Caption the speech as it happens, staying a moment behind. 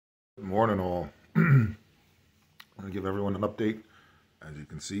Good morning, all. I'm going to give everyone an update. As you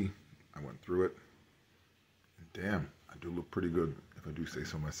can see, I went through it. And damn, I do look pretty good, if I do say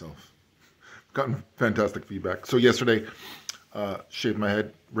so myself. Gotten fantastic feedback. So yesterday, shaved my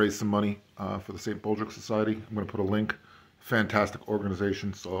head, raised some money for the St. Baldrick Society. I'm going to put a link. Fantastic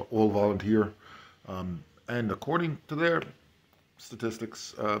organization, so all volunteer. And according to their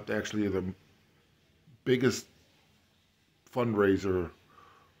statistics, they actually are the biggest fundraiser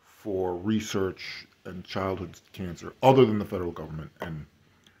for research and childhood cancer, other than the federal government. And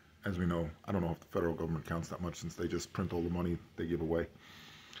as we know, I don't know if the federal government counts that much since they just print all the money they give away.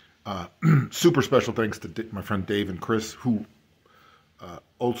 Super special thanks to my friend Dave and Chris, who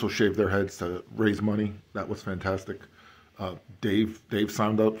also shaved their heads to raise money. That was fantastic. Dave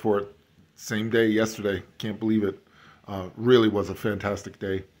signed up for it same day yesterday. Can't believe it. Really was a fantastic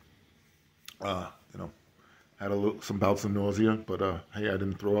day. Had some bouts of nausea, but hey, I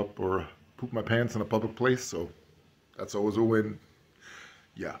didn't throw up or poop my pants in a public place, so that's always a win.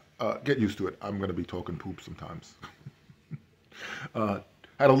 Yeah, get used to it. I'm going to be talking poop sometimes. Had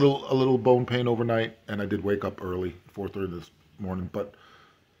a little bone pain overnight, and I did wake up early, 4:30 this morning, but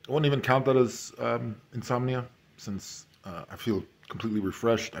I wouldn't even count that as insomnia, since I feel completely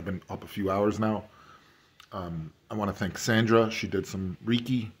refreshed. I've been up a few hours now. I want to thank Sandra. She did some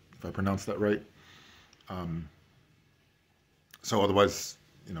Reiki, if I pronounced that right. So otherwise,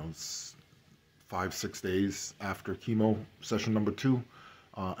 it's 5-6 days after chemo session number 2,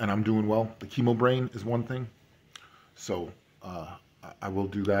 and I'm doing well. The chemo brain is one thing, so I will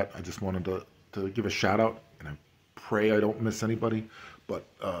do that. I just wanted to give a shout out, and I pray I don't miss anybody. But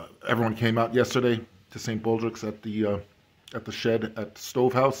everyone came out yesterday to St. Baldrick's at the shed at the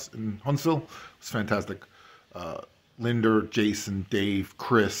Stove House in Huntsville. It was fantastic. Linder, Jason, Dave,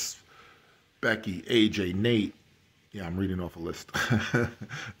 Chris, Becky, AJ, Nate. Yeah, I'm reading off a list.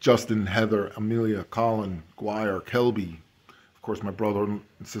 Justin, Heather, Amelia, Colin, Gywer, Kelby. Of course, my brother and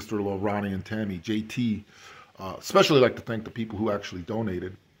sister-in-law, Ronnie and Tammy, JT. Especially like to thank the people who actually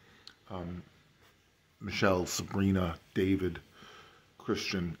donated. Michelle, Sabrina, David,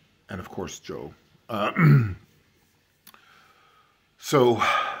 Christian, and of course, Joe. So,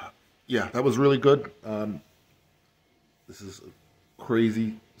 yeah, that was really good. This is a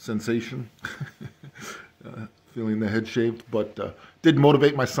crazy sensation. Feeling the head shaved, but did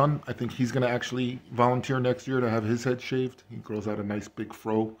motivate my son. I think he's going to actually volunteer next year to have his head shaved. He grows out a nice big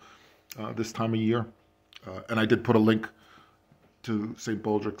fro this time of year. And I did put a link to St.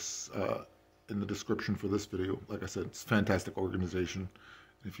 Baldrick's in the description for this video. Like I said, it's a fantastic organization.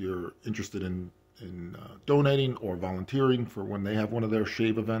 If you're interested in donating or volunteering for when they have one of their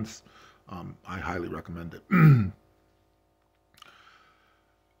shave events, I highly recommend it.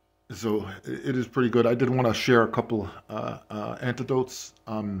 So it is pretty good. I did want to share a couple anecdotes,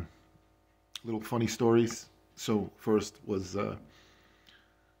 little funny stories. So first was,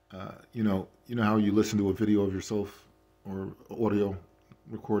 you know how you listen to a video of yourself or audio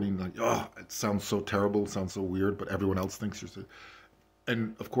recording, like, oh, it sounds so terrible, it sounds so weird, but everyone else thinks you're so.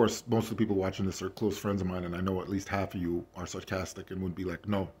 And of course, most of the people watching this are close friends of mine, and I know at least half of you are sarcastic and would be like,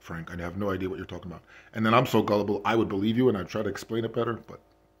 no, Frank, I have no idea what you're talking about. And then I'm so gullible, I would believe you, and I'd try to explain it better, but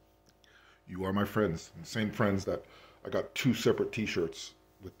you are my friends, the same friends that I got 2 separate t-shirts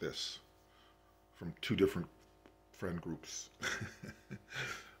with this from 2 different friend groups.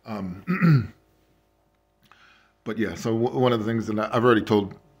 But yeah, so one of the things that I've already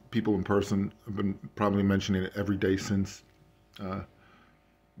told people in person, I've been probably mentioning it every day since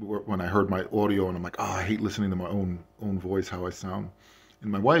when I heard my audio, and I'm like, oh, I hate listening to my own voice, how I sound. And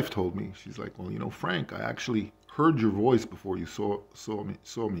my wife told me, she's like, well, Frank, I actually heard your voice before you saw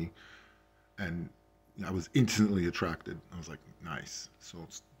me. And I was instantly attracted. I was like, nice. So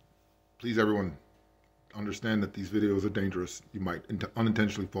please, everyone, understand that these videos are dangerous. You might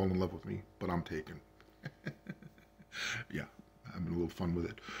unintentionally fall in love with me, but I'm taken. Yeah, having a little fun with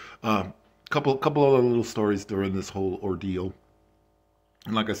it. Couple other little stories during this whole ordeal.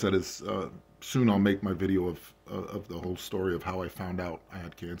 And like I said, soon I'll make my video of the whole story of how I found out I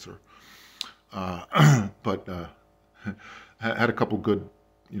had cancer. But had a couple good,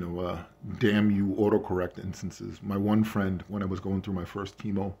 damn you autocorrect instances. My one friend, when I was going through my first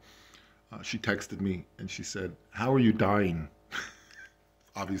chemo, she texted me and she said, how are you dying?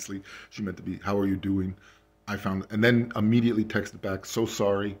 Obviously, she meant to be, how are you doing? And then immediately texted back, so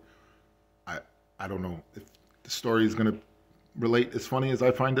sorry. I don't know if the story is going to relate as funny as I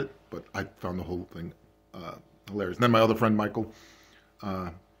find it, but I found the whole thing hilarious. And then my other friend, Michael,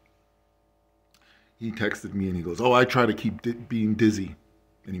 he texted me and he goes, oh, I try to keep being dizzy.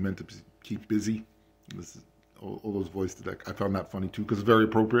 And he meant to keep busy. This is all those voice to deck. I found that funny too because it's very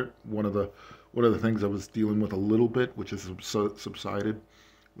appropriate. One of the things I was dealing with a little bit, which has subsided,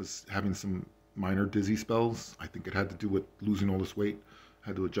 was having some minor dizzy spells. I think it had to do with losing all this weight. I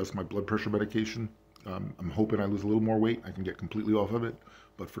had to adjust my blood pressure medication. I'm hoping I lose a little more weight. I can get completely off of it,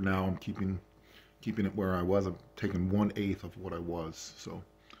 but for now I'm keeping it where I was. I'm taking 1/8 of what I was, so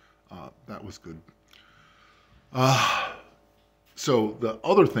that was good. So the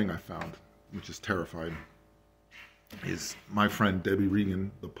other thing I found, which is terrifying, is my friend Debbie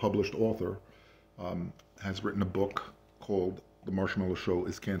Regan, the published author, has written a book called The Marshmallow Show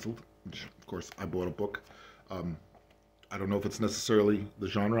is Canceled, which, of course, I bought a book. I don't know if it's necessarily the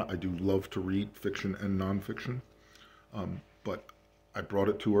genre. I do love to read fiction and nonfiction, but I brought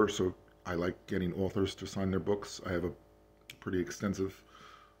it to her, so I like getting authors to sign their books. I have a pretty extensive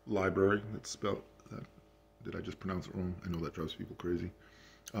library that's spelled, did I just pronounce it wrong? I know that drives people crazy.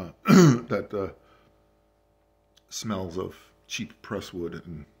 That smells of cheap presswood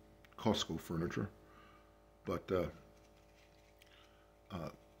and Costco furniture. But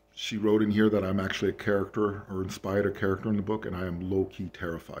she wrote in here that I'm actually a character, or inspired a character in the book, and I am low-key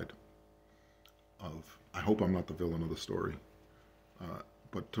terrified of. I hope I'm not the villain of the story.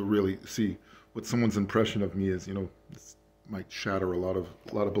 But to really see what someone's impression of me is, you know, this might shatter a lot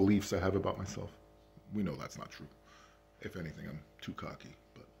of beliefs I have about myself. We know that's not true. If anything, I'm too cocky.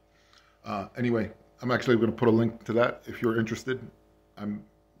 But anyway, I'm actually going to put a link to that if you're interested.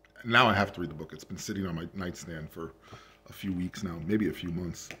 Now I have to read the book. It's been sitting on my nightstand for a few weeks now, maybe a few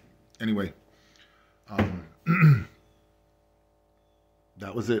months. Anyway,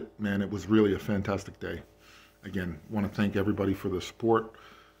 that was it, man. It was really a fantastic day. Again, want to thank everybody for the support.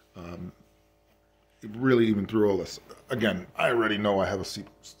 Really, even through all this, again, I already know I have a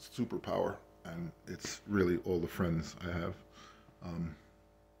superpower, and it's really all the friends I have,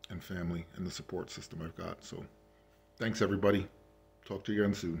 and family, and the support system I've got. So, thanks everybody. Talk to you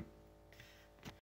again soon.